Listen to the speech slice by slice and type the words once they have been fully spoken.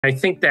I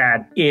think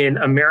that in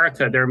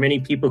America, there are many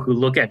people who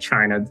look at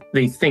China,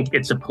 they think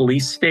it's a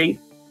police state.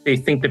 They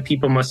think that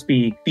people must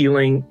be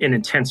feeling an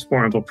intense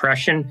form of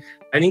oppression.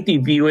 I think they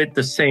view it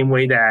the same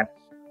way that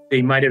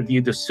they might have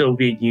viewed the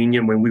Soviet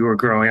Union when we were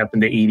growing up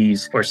in the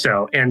 80s or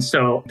so. And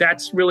so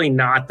that's really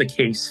not the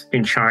case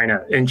in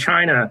China. In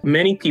China,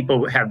 many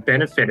people have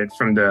benefited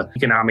from the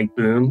economic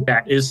boom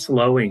that is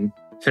slowing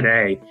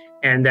today,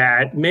 and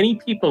that many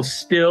people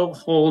still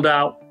hold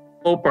out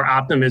hope or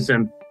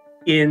optimism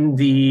in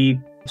the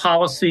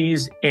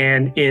policies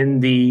and in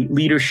the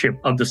leadership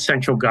of the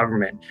central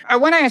government. I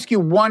want to ask you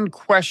one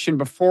question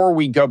before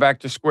we go back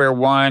to square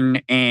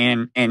one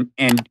and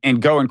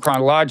go in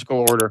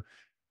chronological order,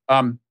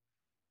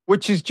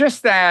 which is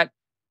just that,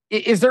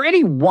 is there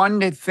any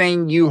one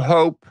thing you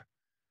hope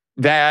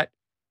that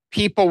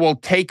people will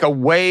take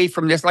away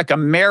from this, like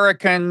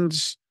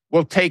Americans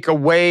will take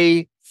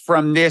away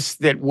from this,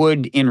 that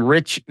would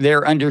enrich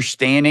their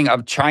understanding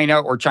of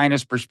China or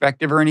China's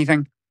perspective or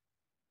anything?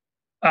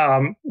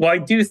 Well, I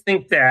do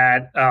think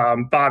that,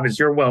 Bob, as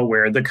you're well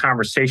aware, the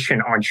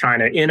conversation on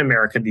China in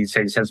America these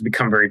days has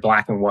become very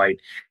black and white.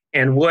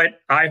 And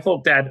what I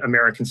hope that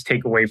Americans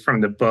take away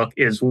from the book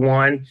is,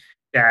 one,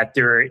 that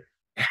there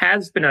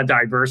has been a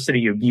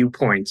diversity of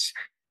viewpoints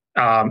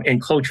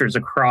and cultures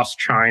across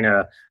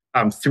China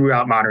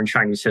throughout modern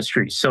Chinese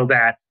history, so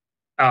that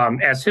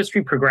as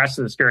history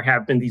progresses, there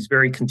have been these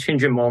very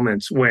contingent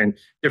moments when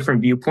different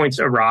viewpoints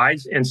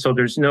arise. And so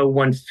there's no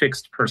one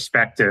fixed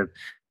perspective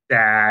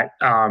that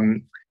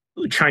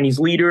Chinese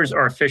leaders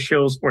or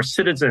officials or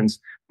citizens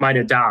might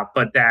adopt,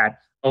 but that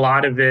a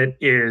lot of it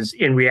is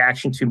in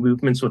reaction to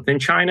movements within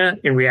China,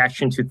 in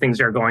reaction to things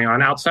that are going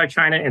on outside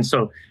China. And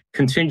so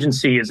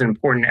contingency is an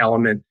important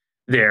element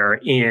there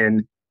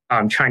in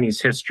Chinese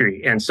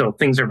history. And so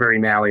things are very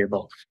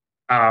malleable.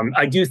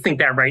 I do think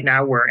that right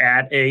now we're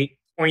at a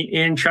point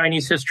in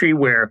Chinese history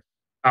where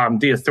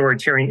the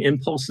authoritarian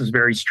impulse is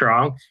very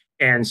strong.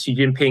 And Xi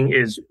Jinping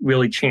is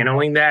really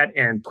channeling that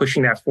and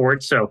pushing that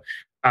forward. So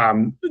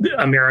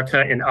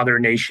America and other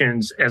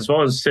nations, as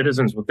well as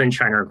citizens within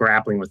China, are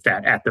grappling with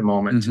that at the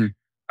moment.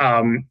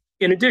 Mm-hmm.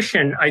 In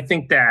addition, I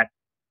think that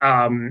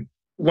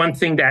one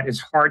thing that is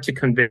hard to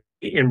convey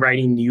in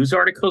writing news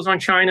articles on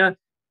China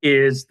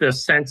is the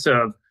sense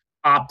of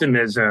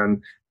optimism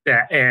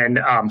that and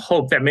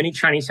hope that many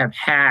Chinese have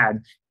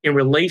had in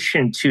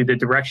relation to the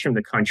direction of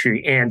the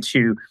country and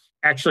to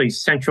actually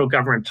central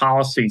government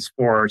policies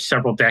for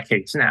several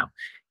decades now.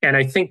 And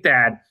I think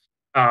that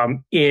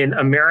in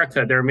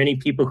America, there are many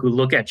people who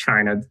look at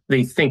China,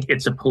 they think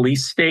it's a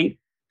police state.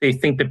 They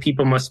think that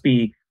people must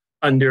be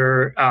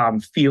under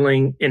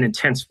feeling an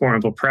intense form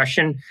of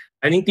oppression.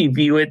 I think they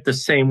view it the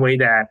same way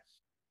that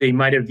they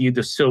might have viewed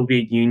the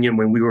Soviet Union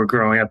when we were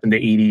growing up in the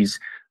 80s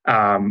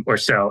or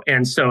so.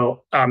 And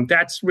so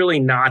that's really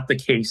not the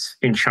case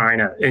in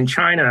China. In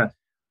China,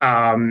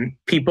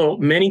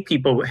 many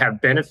people have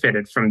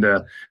benefited from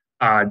the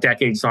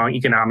decades-long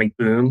economic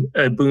boom,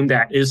 a boom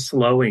that is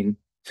slowing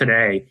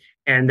today,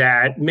 and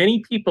that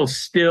many people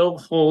still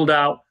hold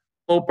out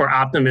hope or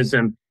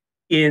optimism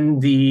in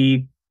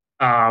the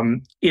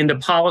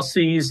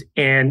policies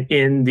and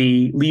in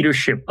the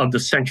leadership of the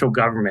central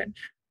government.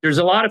 There's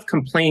a lot of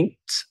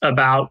complaints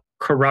about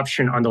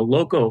corruption on the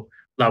local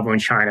level in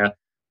China,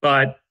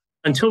 but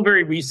until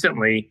very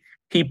recently,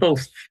 people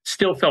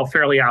still felt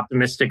fairly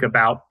optimistic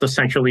about the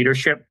central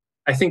leadership.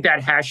 I think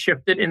that has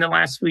shifted in the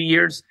last few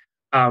years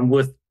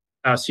with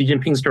Xi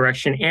Jinping's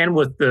direction and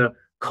with the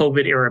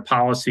COVID-era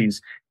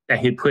policies that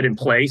he put in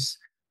place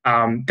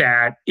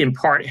that in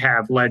part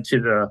have led to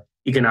the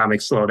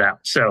economic slowdown.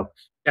 So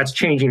that's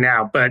changing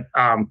now. But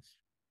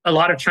a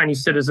lot of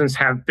Chinese citizens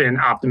have been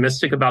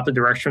optimistic about the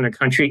direction of the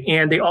country,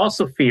 and they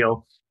also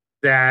feel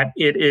that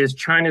it is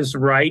China's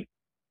right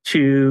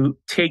to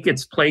take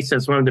its place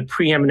as one of the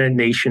preeminent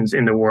nations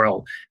in the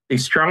world. They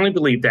strongly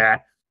believe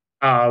that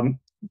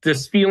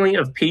this feeling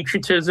of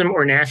patriotism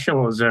or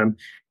nationalism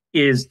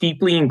is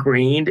deeply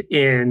ingrained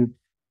in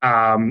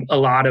a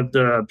lot of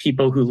the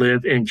people who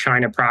live in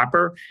China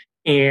proper.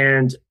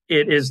 And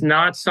it is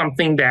not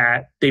something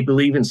that they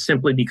believe in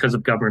simply because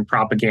of government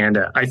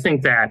propaganda. I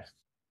think that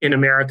in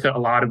America, a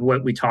lot of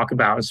what we talk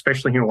about,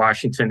 especially here in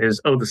Washington,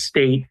 is, the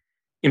state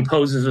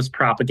imposes this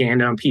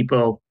propaganda on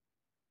people.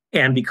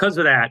 And because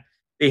of that,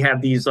 they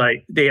have these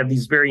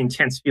very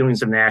intense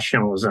feelings of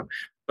nationalism.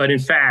 But in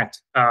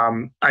fact,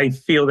 I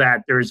feel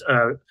that there's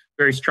a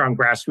very strong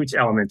grassroots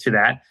element to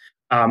that.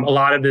 A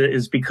lot of it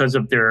is because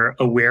of their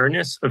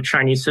awareness of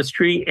Chinese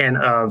history and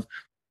of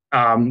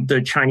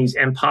the Chinese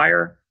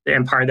empire, the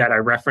empire that I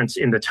referenced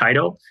in the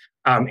title,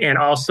 and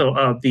also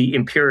of the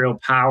imperial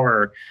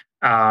power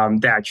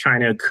that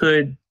China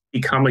could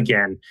become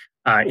again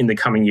in the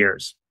coming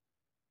years.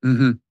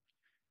 Mm-hmm.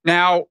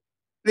 Now,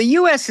 the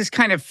U.S. is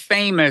kind of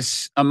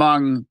famous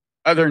among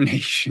other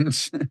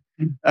nations,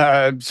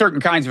 certain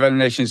kinds of other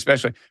nations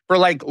especially, for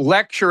like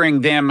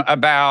lecturing them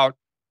about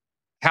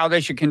how they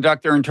should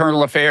conduct their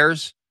internal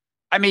affairs.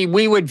 I mean,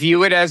 we would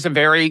view it as a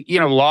very,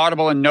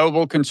 laudable and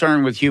noble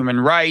concern with human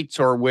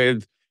rights or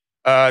with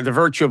the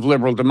virtue of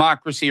liberal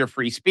democracy or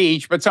free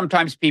speech, but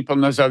sometimes people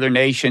in those other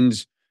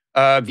nations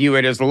view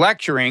it as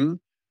lecturing.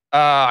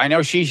 I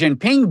know Xi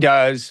Jinping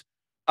does.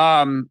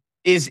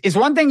 Is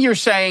one thing you're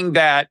saying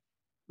that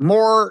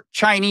more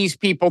Chinese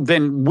people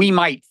than we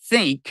might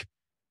think,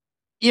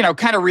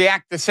 kind of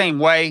react the same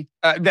way?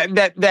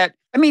 The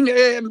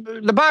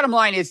bottom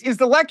line is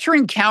the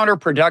lecturing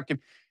counterproductive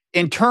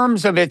in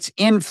terms of its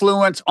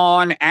influence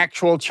on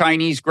actual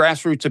Chinese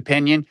grassroots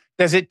opinion?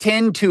 Does it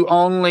tend to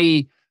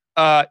only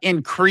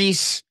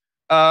increase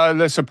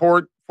the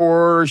support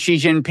for Xi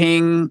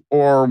Jinping,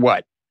 or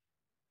what?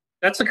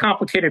 That's a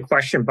complicated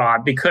question,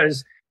 Bob,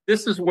 because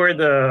this is where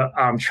the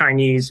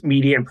Chinese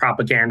media and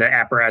propaganda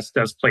apparatus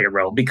does play a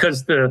role,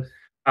 because the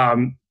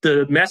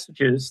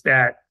messages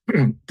that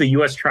the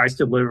U.S. tries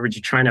to deliver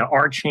to China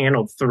are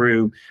channeled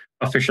through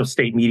official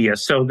state media.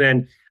 So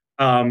then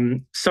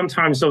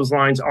sometimes those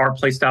lines are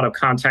placed out of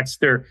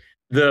context.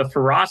 The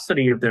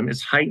ferocity of them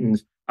is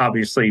heightened,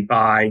 obviously,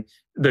 by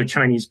the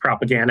Chinese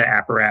propaganda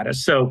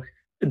apparatus. So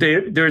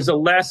there's a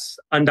less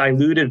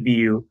undiluted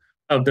view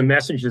of the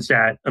messages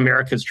that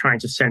America is trying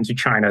to send to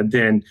China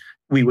than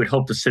we would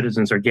hope the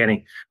citizens are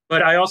getting.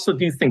 But I also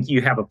do think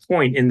you have a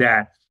point in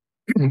that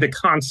the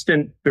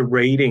constant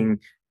berating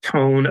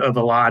tone of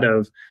a lot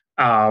of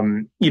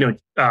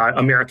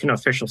American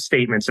official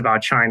statements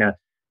about China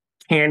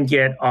can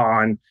get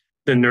on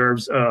the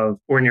nerves of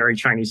ordinary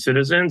Chinese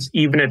citizens,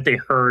 even if they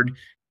heard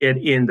it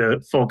in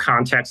the full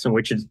context in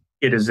which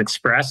it is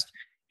expressed.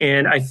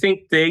 And I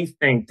think they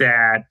think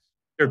that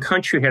their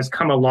country has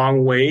come a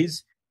long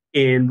ways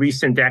in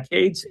recent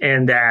decades,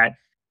 and that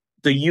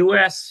the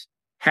U.S.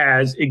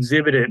 has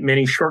exhibited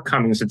many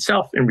shortcomings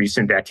itself in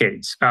recent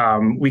decades.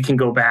 We can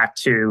go back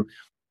to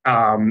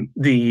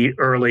the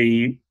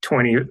early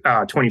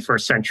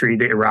 21st century,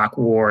 the Iraq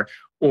War,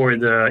 or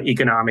the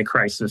economic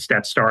crisis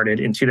that started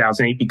in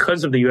 2008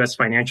 because of the U.S.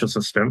 financial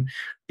system.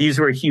 These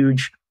were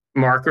huge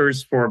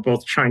markers for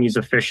both Chinese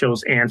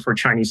officials and for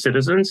Chinese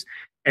citizens.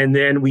 And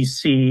then we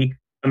see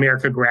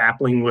America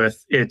grappling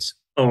with its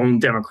own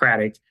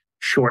democratic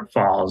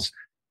shortfalls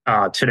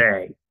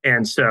today.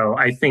 And so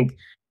I think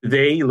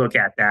they look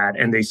at that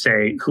and they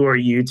say, who are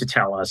you to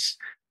tell us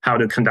how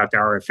to conduct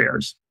our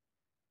affairs?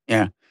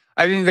 Yeah.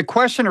 I mean, the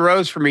question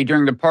arose for me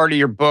during the part of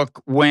your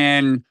book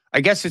when,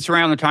 I guess it's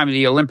around the time of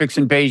the Olympics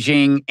in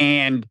Beijing,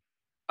 and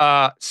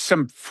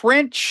some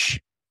French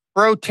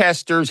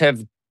protesters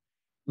have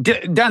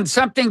done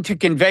something to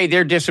convey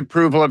their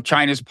disapproval of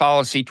China's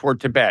policy toward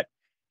Tibet.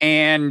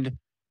 And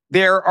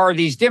there are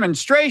these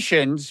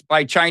demonstrations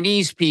by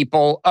Chinese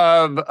people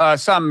of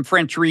some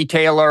French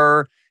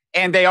retailer,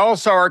 and they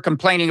also are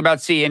complaining about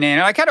CNN.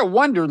 And I kind of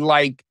wondered,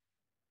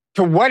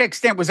 to what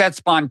extent was that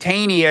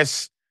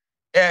spontaneous?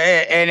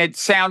 And it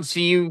sounds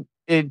to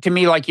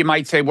me like you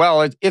might say,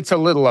 well, it's a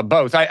little of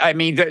both. I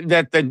mean,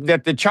 that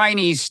the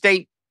Chinese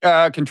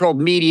state-controlled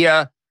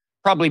media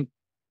probably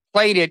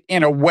played it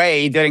in a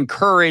way that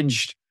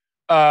encouraged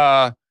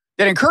a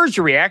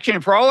reaction.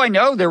 And for all I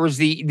know, there was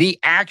the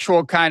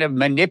actual kind of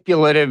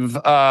manipulative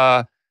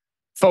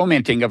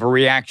fomenting of a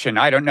reaction.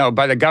 I don't know,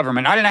 by the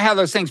government. I don't know how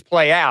those things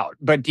play out.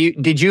 But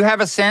did you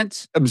have a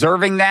sense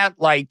observing that,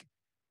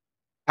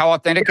 how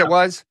authentic it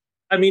was?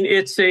 I mean,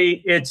 it's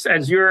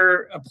as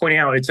you're pointing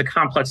out, it's a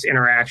complex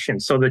interaction.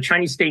 So the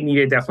Chinese state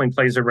media definitely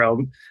plays a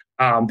role.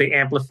 They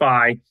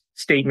amplify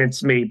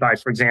statements made by,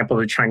 for example,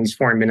 the Chinese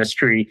Foreign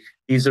Ministry.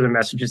 These are the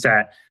messages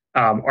that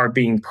are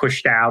being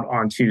pushed out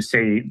onto,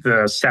 say,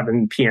 the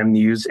 7 p.m.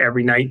 news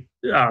every night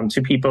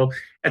to people.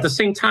 At the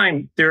same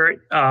time,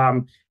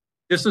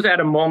 this was at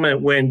a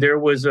moment when there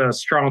was a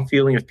strong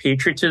feeling of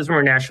patriotism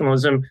or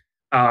nationalism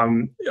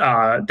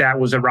that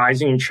was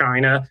arising in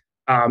China.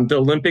 The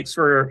Olympics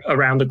were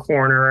around the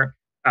corner.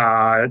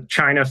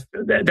 China,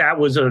 that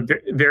was a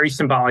very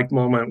symbolic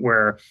moment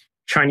where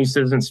Chinese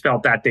citizens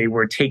felt that they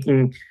were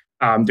taking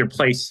their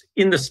place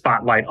in the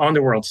spotlight on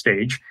the world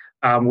stage.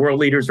 World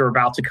leaders are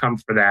about to come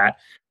for that.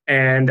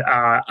 And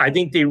I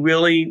think they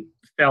really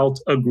felt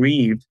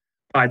aggrieved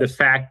by the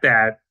fact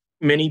that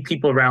many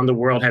people around the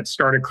world had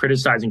started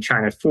criticizing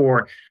China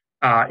for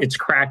its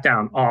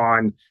crackdown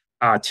on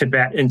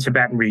Tibet and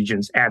Tibetan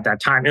regions at that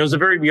time. It was a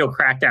very real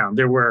crackdown.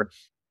 There were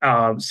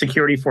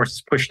security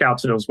forces pushed out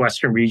to those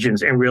Western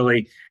regions and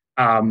really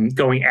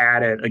going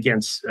at it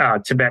against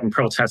Tibetan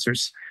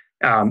protesters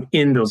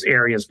in those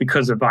areas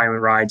because of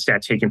violent riots that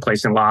had taken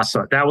place in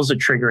Lhasa. That was a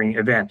triggering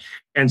event.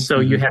 And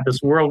so you had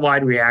this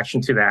worldwide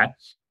reaction to that.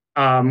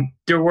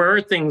 There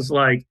were things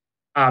like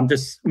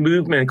this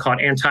movement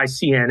called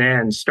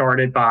anti-CNN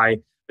started by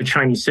a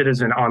Chinese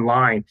citizen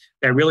online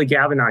that really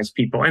galvanized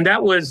people. And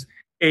that was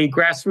a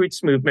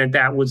grassroots movement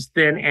that was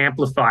then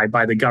amplified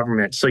by the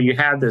government. So you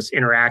have this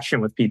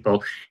interaction with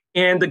people.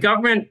 And the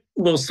government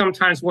will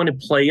sometimes want to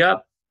play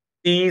up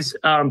these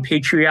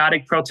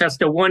patriotic protests.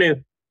 They'll want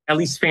to at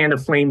least fan the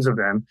flames of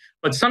them.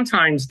 But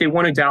sometimes they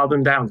want to dial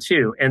them down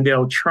too. And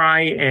they'll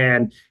try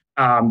and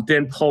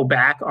then pull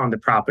back on the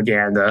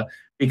propaganda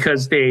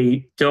because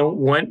they don't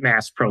want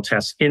mass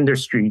protests in their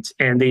streets.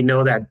 And they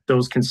know that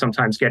those can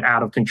sometimes get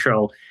out of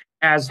control,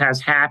 as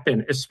has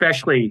happened,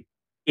 especially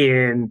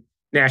in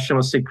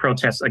nationalistic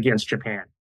protests against Japan.